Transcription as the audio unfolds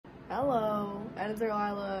Hello, Editor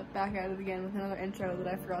Lila back at it again with another intro that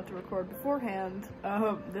I forgot to record beforehand.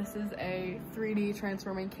 This is a 3D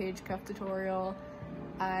transforming cage cuff tutorial.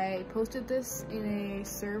 I posted this in a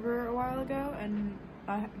server a while ago and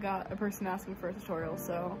I got a person asking for a tutorial,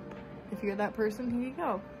 so if you're that person, here you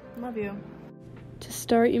go. Love you. To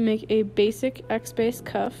start, you make a basic X-base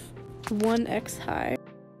cuff, 1X high.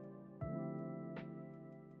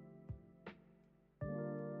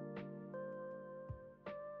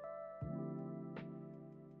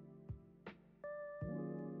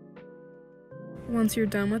 Once you're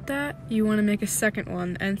done with that, you want to make a second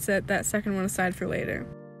one and set that second one aside for later.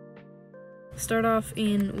 Start off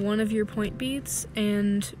in one of your point beads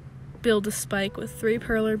and build a spike with 3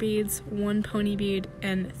 perler beads, 1 pony bead,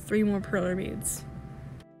 and 3 more perler beads.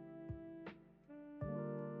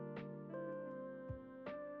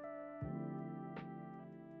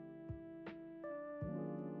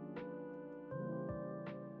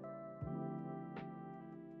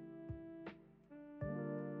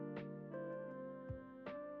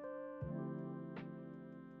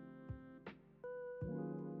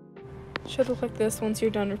 Should look like this once you're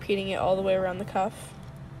done repeating it all the way around the cuff.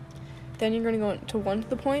 Then you're going to go to one of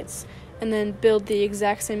the points and then build the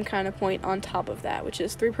exact same kind of point on top of that, which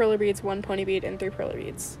is 3 perler beads, 1 pony bead, and 3 perler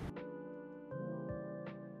beads.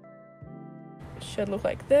 Should look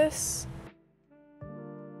like this.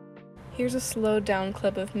 Here's a slowed down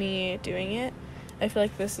clip of me doing it. I feel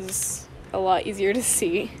like this is a lot easier to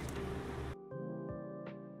see.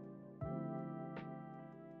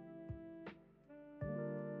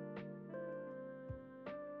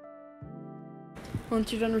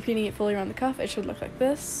 Once you're done repeating it fully around the cuff, it should look like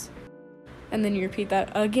this. And then you repeat that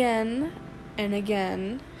again and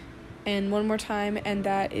again and one more time, and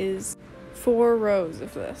that is 4 rows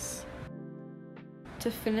of this. To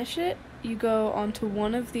finish it, you go onto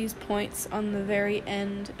one of these points on the very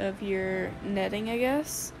end of your netting, I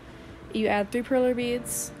guess. You add 3 perler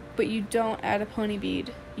beads, but you don't add a pony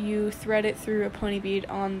bead. You thread it through a pony bead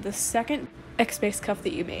on the second X-base cuff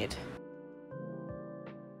that you made.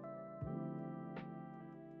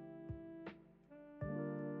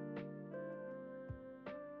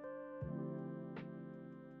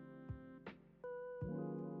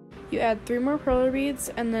 You add 3 more perler beads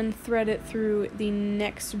and then thread it through the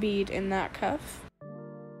next bead in that cuff.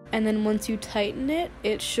 And then once you tighten it,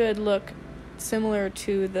 it should look similar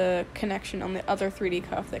to the connection on the other 3D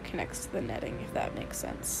cuff that connects to the netting, if that makes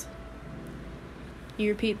sense. You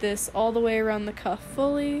repeat this all the way around the cuff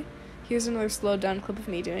fully. Here's another slowed down clip of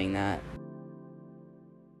me doing that.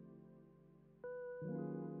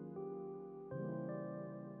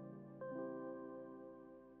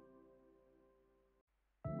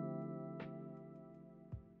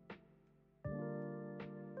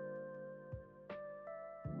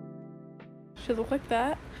 Should look like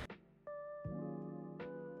that.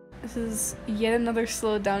 This is yet another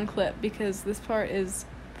slowed down clip because this part is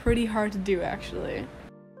pretty hard to do actually.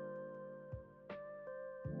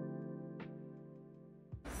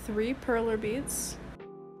 3 perler beads.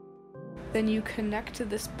 Then you connect to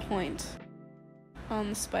this point on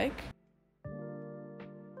the spike.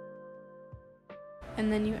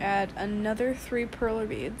 And then you add another 3 perler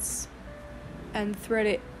beads and thread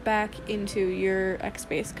it back into your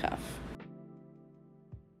X-base cuff.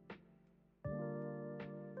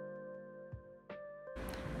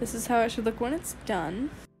 This is how it should look when it's done.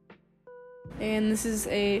 And this is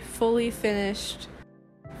a fully finished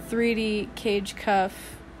 3D cage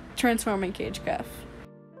cuff, transforming cage cuff.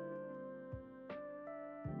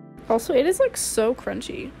 Also, it is like so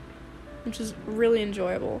crunchy, which is really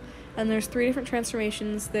enjoyable. And there's 3 different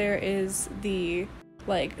transformations. There is the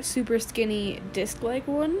like super skinny disc-like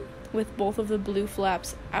one with both of the blue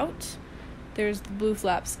flaps out. There's the blue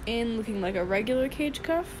flaps in, looking like a regular cage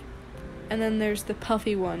cuff. And then there's the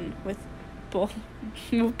puffy one with both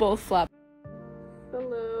flaps.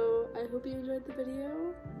 Hello, I hope you enjoyed the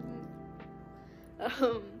video.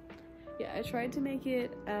 Yeah, I tried to make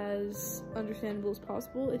it as understandable as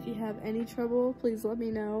possible. If you have any trouble, please let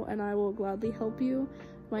me know and I will gladly help you.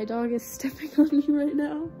 My dog is stepping on me right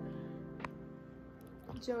now.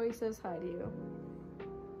 Joey says hi to you.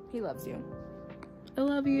 He loves you. I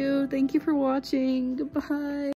love you. Thank you for watching. Goodbye.